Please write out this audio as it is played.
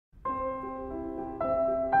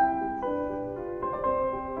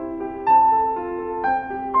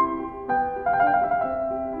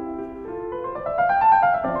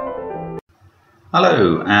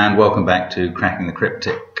Hello and welcome back to Cracking the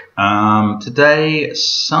Cryptic. Today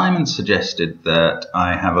Simon suggested that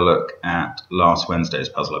I have a look at last Wednesday's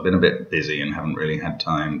puzzle. I've been a bit busy and haven't really had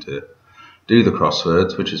time to do the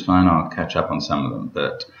crosswords, which is fine, I'll catch up on some of them.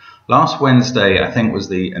 But last Wednesday I think was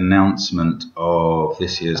the announcement of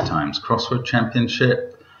this year's Times Crossword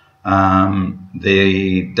Championship.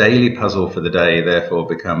 The daily puzzle for the day therefore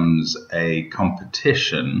becomes a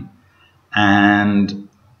competition, and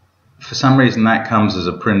for some reason that comes as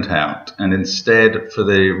a printout, and instead for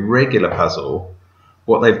the regular puzzle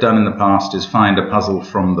what they've done in the past is find a puzzle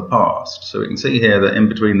from the past. So we can see here that in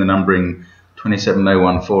between the numbering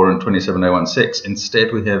 27014 and 27016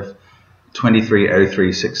 instead we have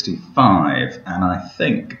 230365, and I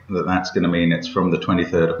think that that's going to mean it's from the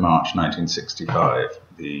 23rd of March 1965,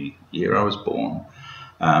 the year I was born,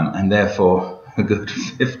 and therefore a good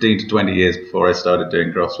 15 to 20 years before I started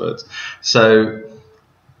doing crosswords. So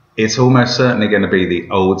it's almost certainly going to be the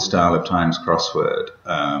old style of Times crossword,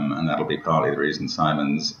 and that'll be partly the reason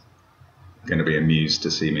Simon's going to be amused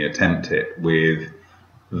to see me attempt it, with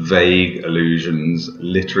vague allusions,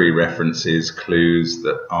 literary references, clues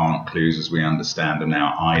that aren't clues as we understand them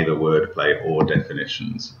now, either wordplay or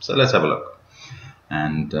definitions. So let's have a look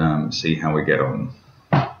and see how we get on.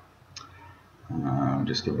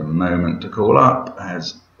 Just give it a moment to call up.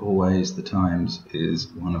 As always, the Times is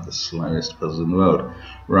one of the slowest puzzles in the world.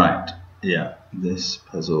 Right, yeah, this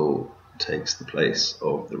puzzle takes the place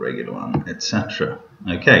of the regular one, etc.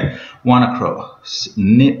 Okay, one across.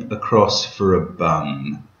 Nip across for a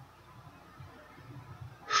bun.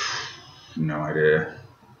 No idea.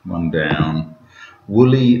 One down.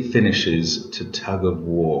 Woolly finishes to tug of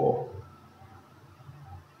war.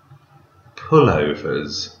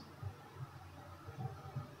 Pullovers,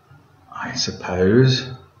 I suppose.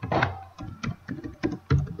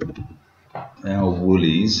 They are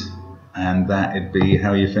woolies, and that'd be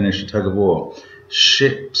how you finish a tug of war.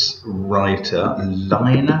 Ship's writer,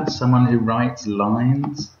 liner, someone who writes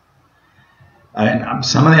lines. And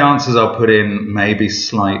some of the answers I'll put in may be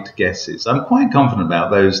slight guesses. I'm quite confident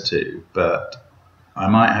about those two, but I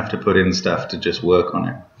might have to put in stuff to just work on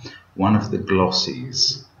it. One of the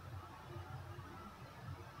glossies.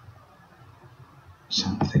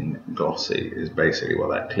 Something glossy is basically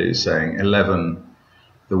what that clue is saying. 11.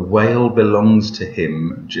 The whale belongs to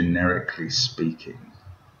him, generically speaking.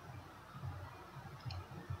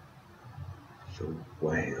 The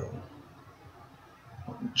whale.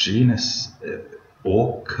 What genus?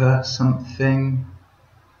 Orca something?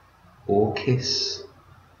 Orchis?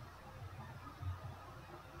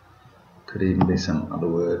 Could even be some other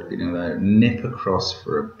word. You know, nip across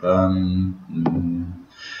for a bun.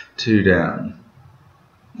 2 down.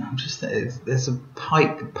 I'm just there's a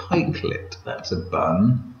pikelet. That's a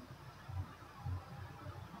bun.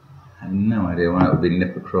 I have no idea why it would be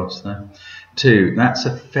nip across there. 2. That's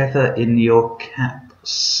a feather in your cap,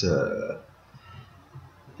 sir.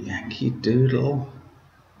 Yankee Doodle.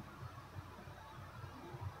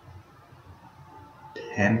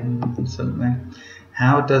 Pen something.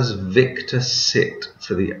 How does Victor sit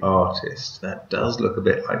for the artist? That does look a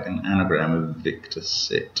bit like an anagram of Victor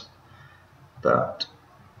sit, but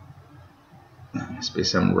that must be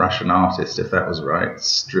some Russian artist if that was right.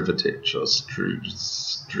 Strivatich or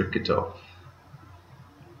Strikitov.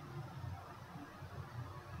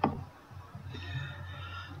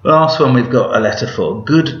 Last one we've got a letter for.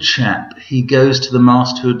 Good chap. He goes to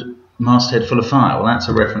the masthead full of fire. Well, that's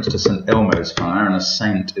a reference to St. Elmo's fire, and a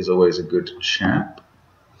saint is always a good chap.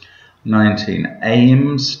 19.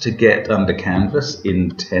 Aims to get under canvas.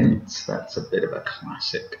 Intense. That's a bit of a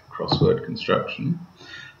classic crossword construction.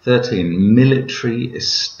 13. Military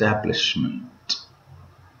establishment.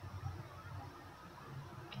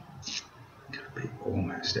 Could be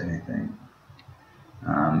almost anything.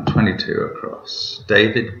 22 across.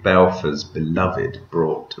 David Balfour's beloved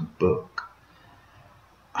brought to book.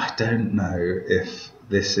 I don't know if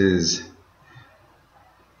this is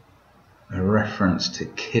a reference to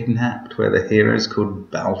Kidnapped, where the hero is called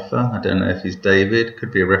Balfour. I don't know if he's David.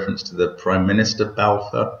 Could be a reference to the Prime Minister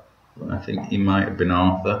Balfour. I think he might have been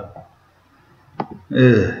Arthur.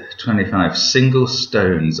 25. Single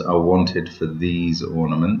stones are wanted for these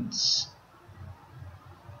ornaments.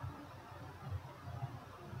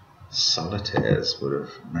 Solitaires would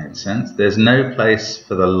have made sense. There's no place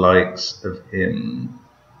for the likes of him.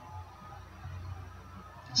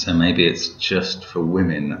 So maybe it's just for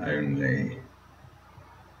women only.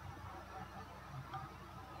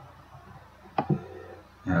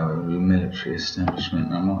 Oh, military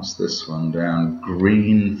establishment. And what's this one down?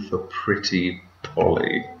 Green for pretty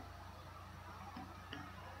Polly.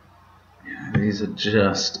 Yeah, these are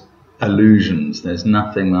just allusions. There's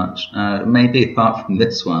nothing much, maybe apart from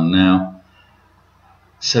this one now.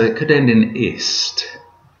 So it could end in ist.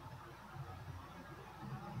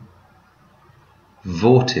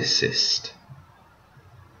 Vorticist.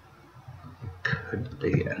 Could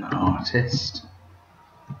be an artist.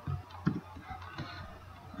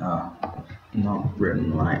 Oh, not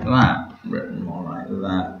written like that. Written more like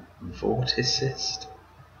that. Vorticist.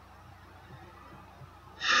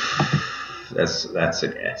 That's a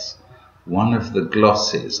guess. One of the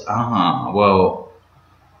glosses. Ah, well,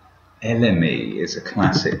 elemi is a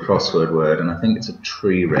classic crossword word, and I think it's a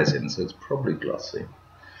tree resin, so it's probably glossy.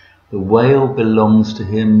 The whale belongs to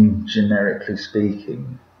him, generically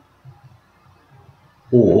speaking.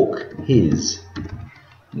 Orc, his.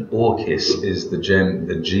 And orchis is the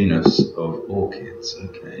genus of orchids.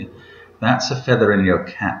 Okay, that's a feather in your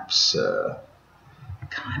cap, sir. I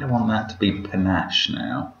kind of want that to be panache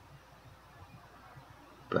now,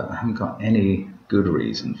 but I haven't got any good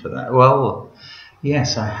reason for that. Well,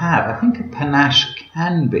 yes, I have. I think a panache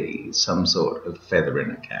can be some sort of feather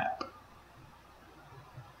in a cap.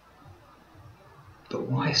 But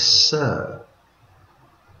why sir?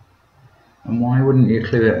 And why wouldn't you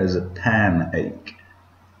clue it as a pan ache?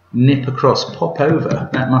 Nip across, pop over.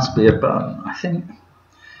 That must be a bun. I think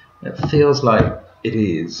it feels like it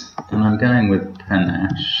is. And I'm going with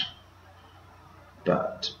panache.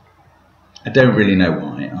 But I don't really know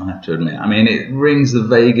why, I'll have to admit. I mean, it rings the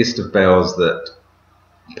vaguest of bells that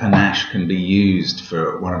panache can be used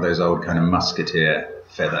for one of those old kind of musketeer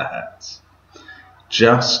feather hats.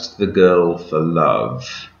 Just the girl for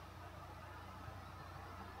love.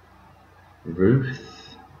 Ruth.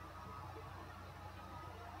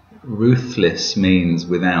 Ruthless means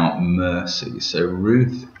without mercy, so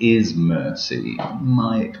Ruth is mercy.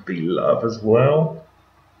 Might be love as well.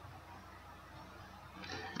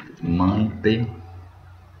 Might be.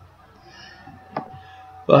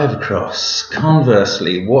 5 across.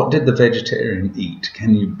 Conversely, what did the vegetarian eat?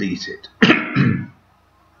 Can you beat it?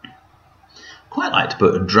 Quite like to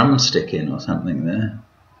put a drumstick in or something there.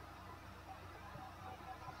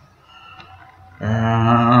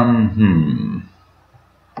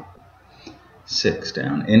 6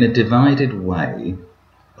 down. In a divided way,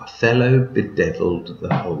 Othello bedeviled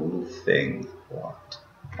the whole thing. What?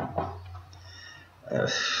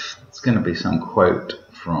 It's going to be some quote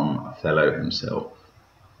from Othello himself.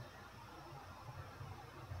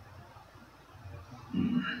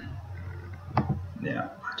 Yeah,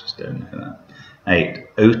 I just don't know that.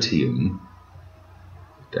 8. Otium.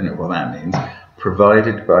 Don't know what that means.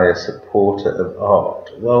 Provided by a supporter of art.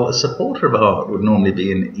 Well, a supporter of art would normally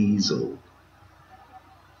be an easel.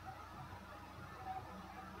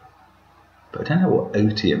 But I don't know what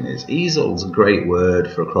otium is. Easel's a great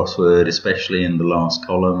word for a crossword, especially in the last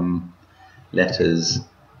column. Letters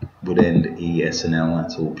would end E, S, and L.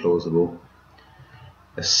 That's all plausible.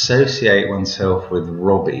 Associate oneself with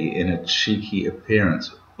Robbie in a cheeky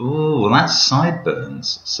appearance. Ooh, well, that's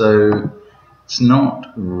sideburns. So it's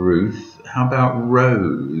not Ruth. How about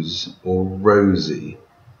Rose or Rosie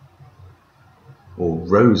or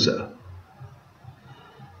Rosa?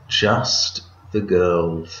 Just the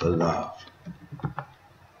girl for love.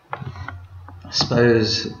 I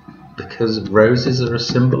suppose because roses are a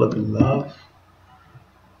symbol of love.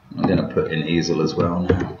 I'm going to put in easel as well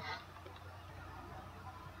now.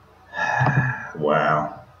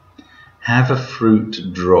 Wow. Have a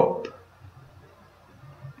fruit drop.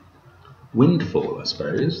 Windfall, I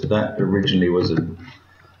suppose. That originally was a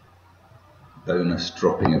bonus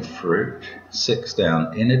dropping of fruit. 6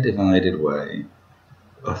 down. In a divided way.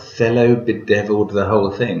 Othello bedeviled the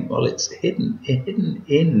whole thing. Well, it's hidden. Hidden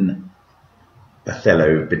in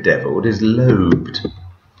Othello bedeviled is lobed.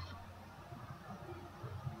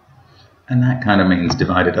 And that kind of means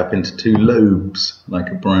divided up into 2 lobes, like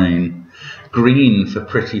a brain. Green for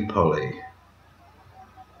Pretty Polly.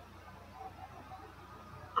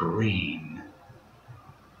 Green.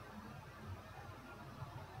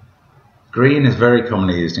 Green is very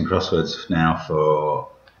commonly used in crosswords now for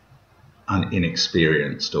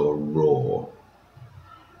inexperienced or raw.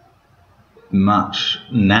 Much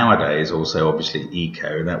nowadays, also obviously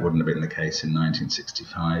eco, that wouldn't have been the case in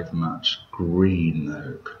 1965 much. Green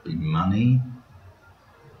though, could be money.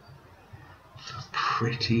 For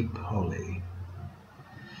Pretty Polly.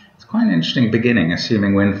 It's quite an interesting beginning,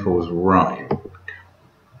 assuming Windfall's right.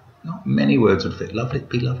 Not many words would fit. It'd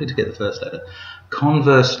be lovely to get the first letter.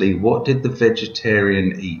 Conversely, what did the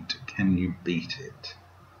vegetarian eat? Can you beat it?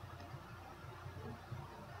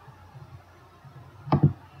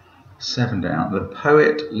 7 down. The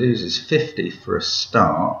poet loses 50 for a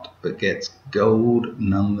start, but gets gold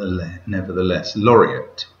nevertheless.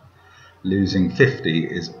 Laureate. Losing 50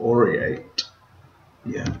 is aureate.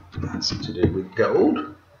 Yeah, that's to do with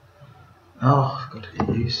gold. Oh, I've got to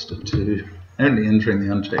get used to only entering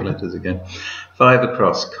the unchecked letters again. 5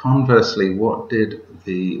 across. Conversely, what did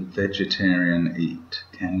the vegetarian eat?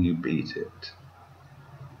 Can you beat it?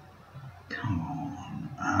 Come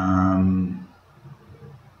on.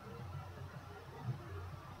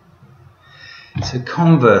 So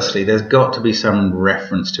conversely, there's got to be some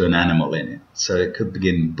reference to an animal in it. So it could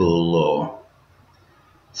begin bull or...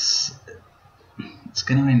 It's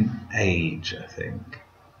going to end age, I think.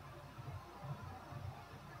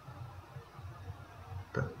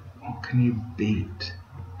 But what can you beat?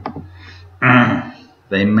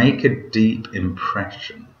 They make a deep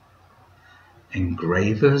impression.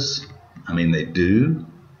 Engravers? I mean, they do.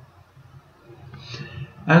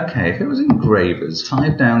 Okay, if it was engravers,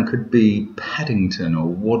 5 down could be Paddington or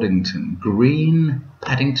Waddington. Green?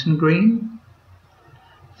 Paddington Green?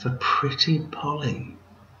 For Pretty Polly.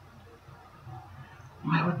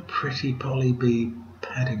 Why would Pretty Polly be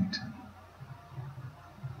Paddington?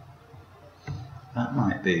 That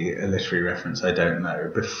might be a literary reference, I don't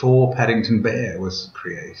know. Before Paddington Bear was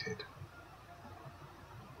created.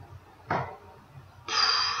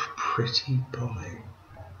 Pretty Polly.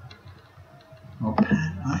 Well,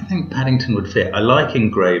 I think Paddington would fit. I like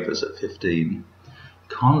engravers at 15.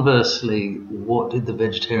 Conversely, what did the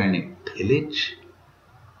vegetarian eat? Pillage?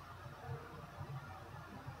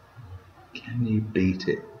 Can you beat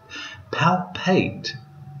it? Palpate.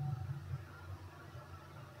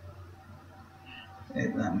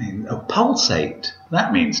 That means pulsate.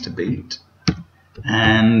 That means to beat.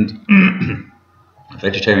 And a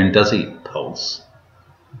vegetarian does eat pulse.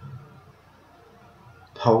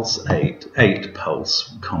 Pulse 8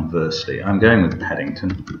 pulse. Conversely, I'm going with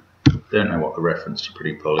Paddington. Don't know what the reference to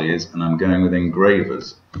Pretty Polly is, and I'm going with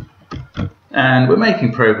engravers. And we're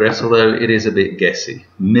making progress, although it is a bit guessy.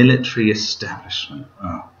 Military establishment.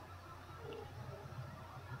 Oh.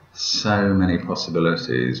 So many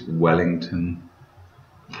possibilities. Wellington.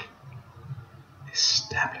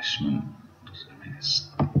 Establishment. I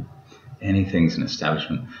mean, anything's an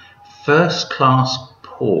establishment. First class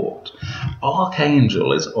port.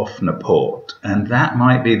 Archangel is often a port, and that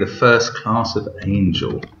might be the first class of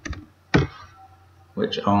angel,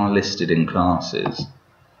 which are listed in classes.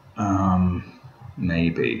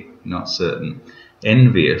 Maybe, not certain.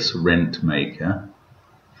 Envious, rent maker.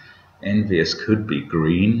 Envious could be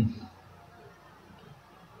green.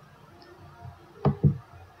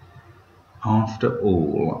 After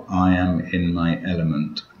all, I am in my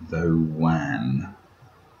element, though wan.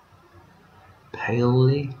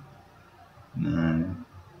 Palely? No.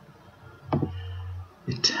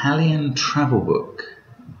 Italian travel book.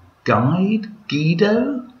 Guide?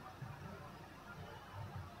 Guido?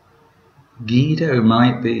 Guido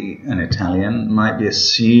might be an Italian, might be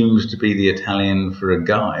assumed to be the Italian for a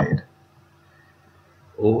guide.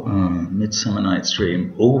 Or Midsummer Night's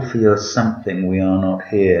Dream. All for your something, we are not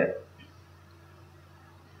here.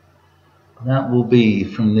 That will be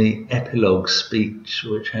from the epilogue speech,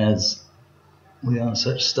 which has we are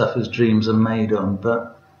such stuff as dreams are made on,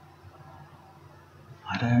 but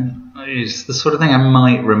I don't. It's the sort of thing I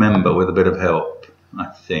might remember with a bit of help, I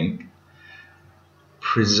think.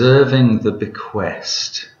 Preserving the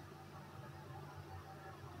bequest.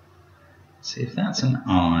 See, if that's an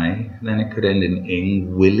I, then it could end in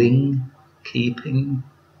ing. Willing, keeping.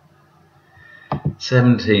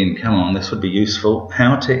 17, come on, this would be useful.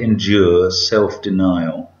 How to endure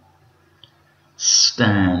self-denial.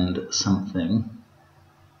 Stand something.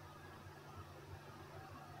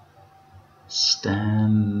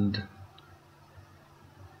 Stand.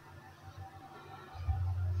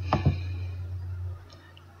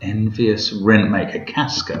 Envious rentmaker.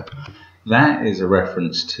 Casca. That is a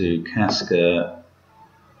reference to Casca,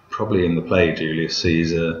 probably in the play Julius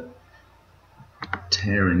Caesar,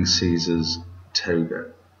 tearing Caesar's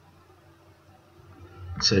toga.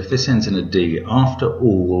 So if this ends in a D, after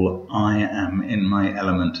all, I am in my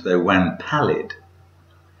element, though when pallid.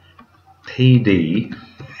 PD,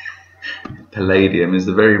 palladium, is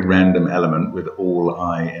the very random element with all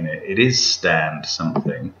I in it. It is stand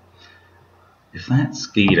something. If that's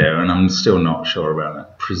Guido, and I'm still not sure about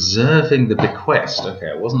that. Preserving the bequest. Okay,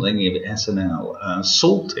 I wasn't thinking of SNL.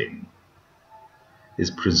 Salting is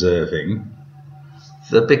preserving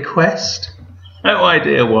the bequest. No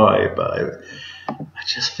idea why, but I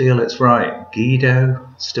just feel it's right. Guido,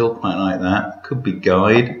 still quite like that. Could be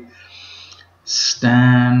guide.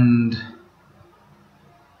 Stand.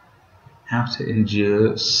 How to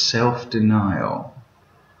endure self-denial.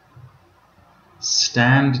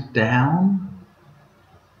 Stand down.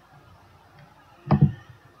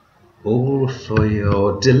 all for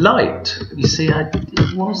your delight. You see,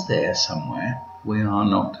 it was there somewhere. We are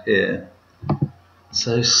not here.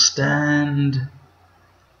 So stand.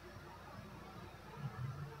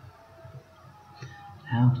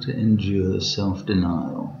 How to endure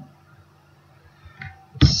self-denial.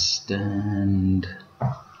 Stand.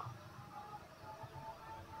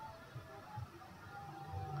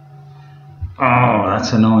 Oh,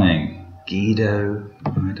 that's annoying. Guido, I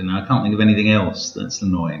don't know, I can't think of anything else that's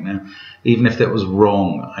annoying. Now, even if that was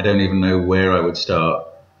wrong, I don't even know where I would start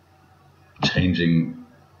changing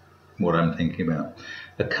what I'm thinking about.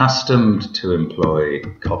 Accustomed to employ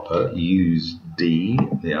copper, use D,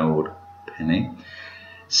 the old penny.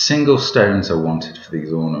 Single stones are wanted for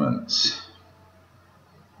these ornaments.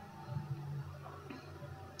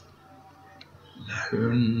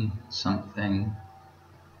 Loan something.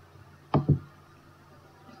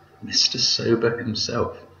 Mr. Sober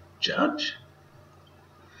himself. Judge?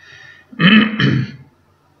 Probably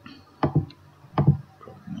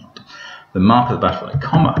not. The mark of the butterfly.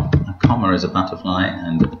 Comma. A comma is a butterfly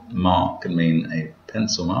and mark can mean a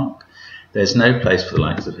pencil mark. There's no place for the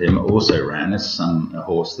likes of him. Also ran as a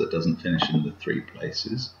horse that doesn't finish in the 3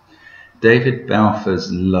 places. David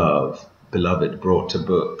Balfour's beloved brought to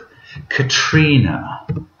book. Katrina.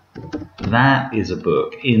 That is a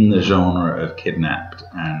book in the genre of kidnapped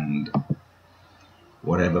and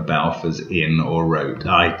whatever Balfour's in or wrote.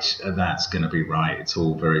 That's going to be right. It's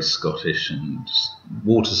all very Scottish and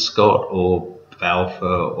Walter Scott or Balfour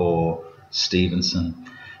or Stevenson.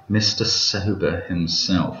 Mr. Sober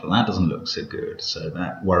himself. Well, that doesn't look so good, so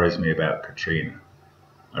that worries me about Katrina.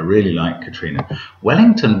 I really like Katrina.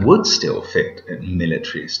 Wellington would still fit at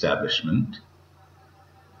military establishment.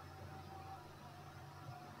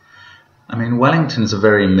 I mean, Wellington's a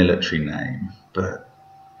very military name, but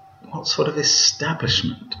what sort of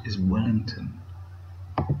establishment is Wellington?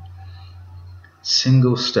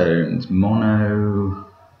 Single stones, mono,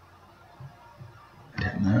 I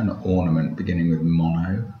don't know, an ornament beginning with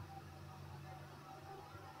mono.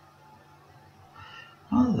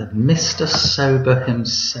 Oh, the Mr. Sober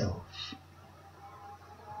himself.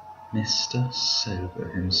 Mr. Sober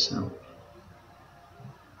himself.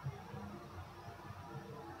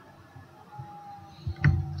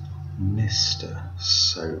 Mr.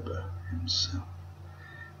 Sober himself.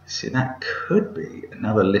 See, that could be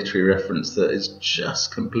another literary reference that is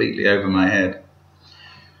just completely over my head.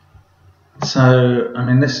 So, I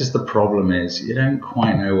mean, this is the problem, is you don't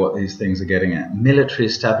quite know what these things are getting at. Military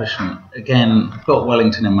establishment, again, I've got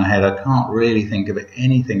Wellington in my head. I can't really think of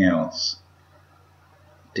anything else.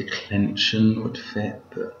 Declension would fit,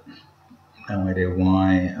 but no idea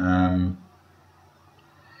why.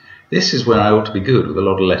 This is where I ought to be good with a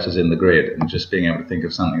lot of letters in the grid and just being able to think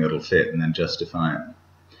of something that'll fit and then justify it.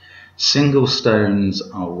 Single stones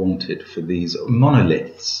are wanted for these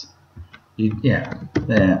monoliths. Yeah,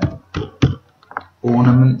 there.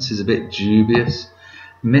 Ornaments is a bit dubious.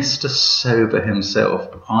 Mr. Sober himself.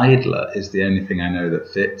 Idler is the only thing I know that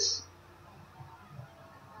fits.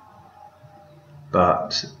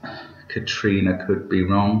 But Katrina could be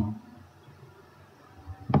wrong.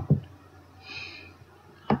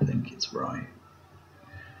 I think it's right.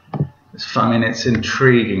 It's fun. I mean, it's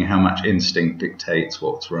intriguing how much instinct dictates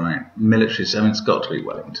what's right. Military, so it's got to be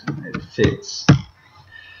Wellington. It fits.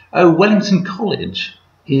 Oh, Wellington College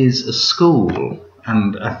is a school,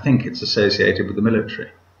 and I think it's associated with the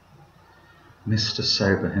military. Mr.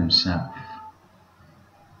 Sober himself.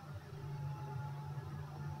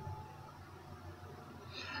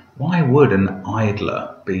 Why would an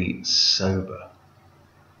idler be sober?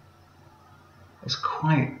 It's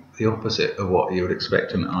quite the opposite of what you would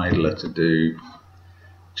expect an idler to do.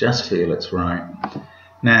 Just feel it's right.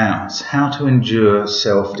 Now, it's how to endure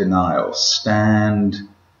self-denial. Stand.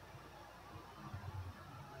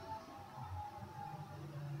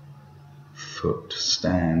 Foot,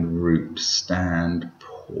 stand, root, stand,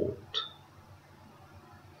 port.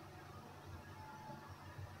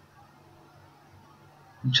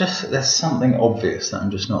 There's something obvious that I'm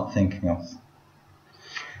just not thinking of.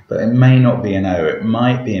 But it may not be an O, it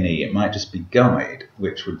might be an E, it might just be guide,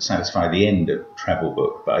 which would satisfy the end of travel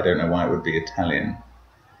book, but I don't know why it would be Italian.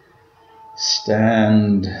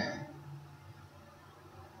 Stand.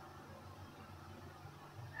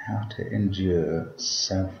 How to endure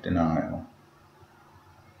self-denial.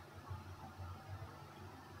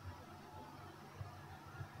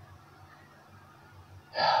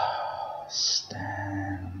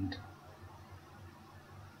 Stand.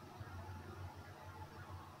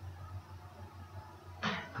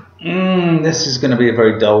 This is going to be a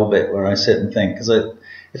very dull bit where I sit and think, because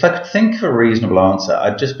If I could think of a reasonable answer,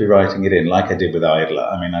 I'd just be writing it in like I did with idler.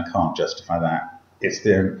 I mean, I can't justify that.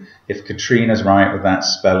 If Katrina's right with that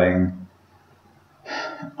spelling,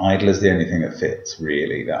 idler's the only thing that fits,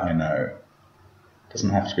 really, that I know.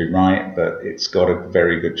 Doesn't have to be right, but it's got a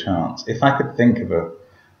very good chance. If I could think of a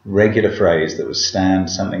regular phrase that was stand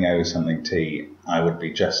something O something T, I would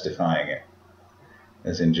be justifying it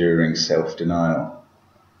as enduring self-denial.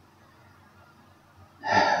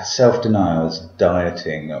 Self-denial is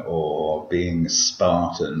dieting or being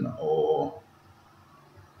Spartan or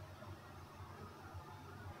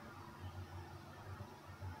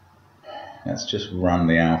let's just run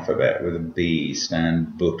the alphabet with a B,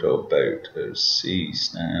 stand boot or boat, or C,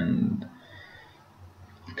 stand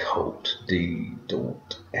colt, D,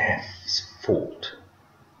 dort, F, fort,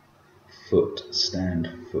 foot, stand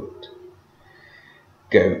foot,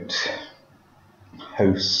 goat,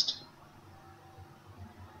 host,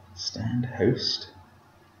 stand host,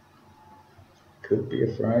 could be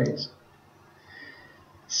a phrase,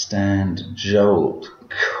 stand jolt,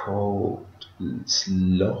 cold,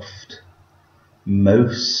 loft,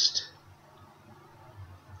 most,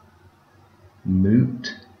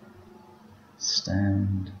 moot,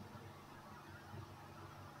 stand,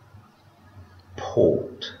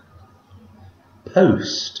 port,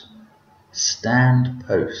 post, stand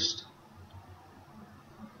post.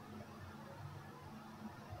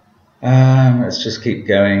 Let's just keep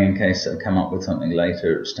going in case I come up with something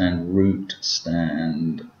later. Stand route,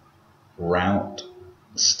 stand route,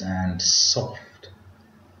 stand soft,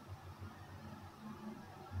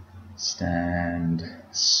 stand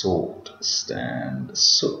sort, stand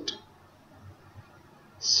soot,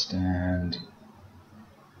 stand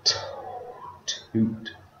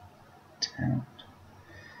toot, tout,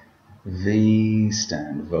 V,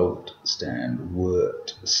 stand volt, stand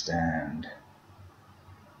wort, stand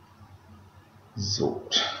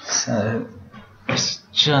zort. So this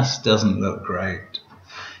just doesn't look great.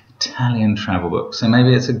 Italian travel book. So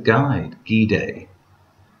maybe it's a guide, guide.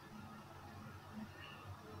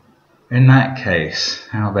 In that case,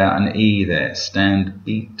 how about an E there? Stand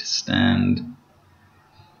beat, stand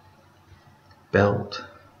belt,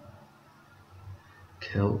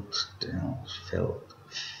 kilt, dealt, felt,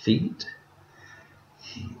 feet,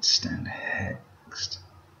 heat, stand hexed,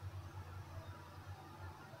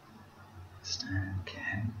 stand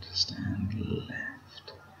Kent, stand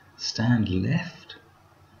left, stand left.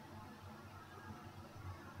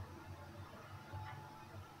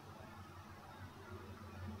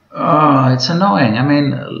 Oh, it's annoying. I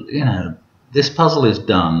mean, you know, this puzzle is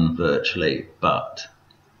done virtually, but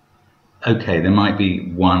okay, there might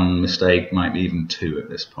be one mistake, might be even two at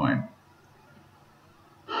this point.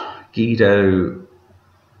 Guido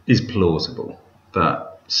is plausible,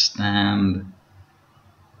 but stand.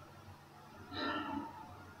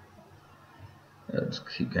 Let's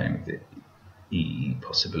keep going with the E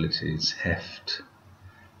possibilities. Heft,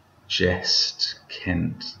 jest,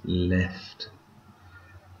 Kent, left,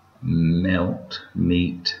 melt,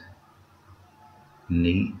 meet,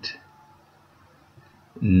 neat,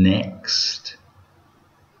 next,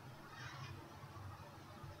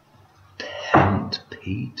 pelt,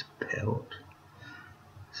 Pete, pelt,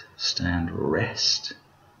 stand rest,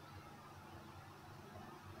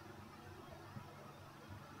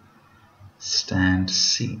 stand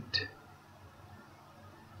seat.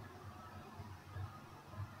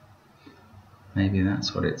 Maybe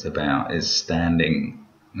that's what it's about, is standing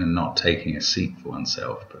and not taking a seat for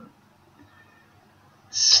oneself, but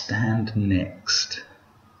stand next,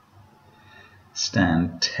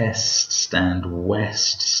 stand test, stand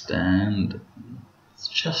west, stand, it's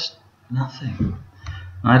just nothing.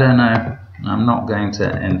 I don't know. I'm not going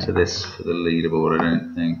to enter this for the leaderboard, I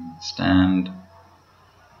don't think.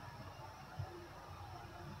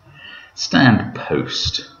 Stand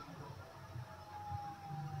post.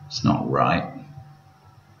 It's not right.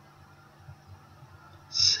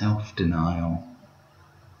 Self-denial.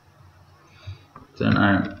 Don't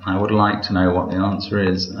know. I would like to know what the answer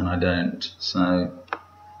is, and I don't. So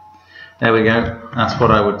there we go. That's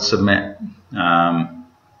what I would submit.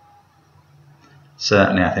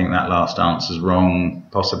 Certainly, I think that last answer's wrong.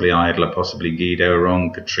 Possibly Idler, possibly Guido are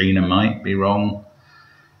wrong. Katrina might be wrong.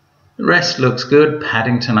 The rest looks good.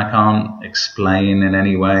 Paddington I can't explain in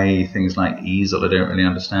any way. Things like easel I don't really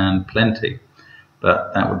understand. Plenty.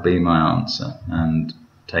 But that would be my answer. And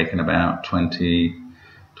taken about 22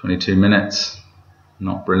 minutes.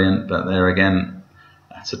 Not brilliant, but there again,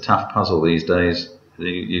 that's a tough puzzle these days.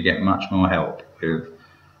 You get much more help with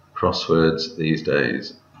crosswords these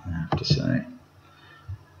days, I have to say.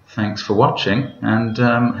 Thanks for watching, and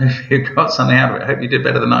if you got something out of it, I hope you did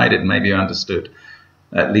better than I did. Maybe you understood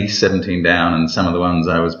at least 17 down, and some of the ones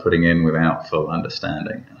I was putting in without full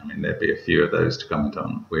understanding. I mean, there'd be a few of those to comment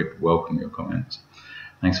on. We'd welcome your comments.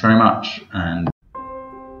 Thanks very much, and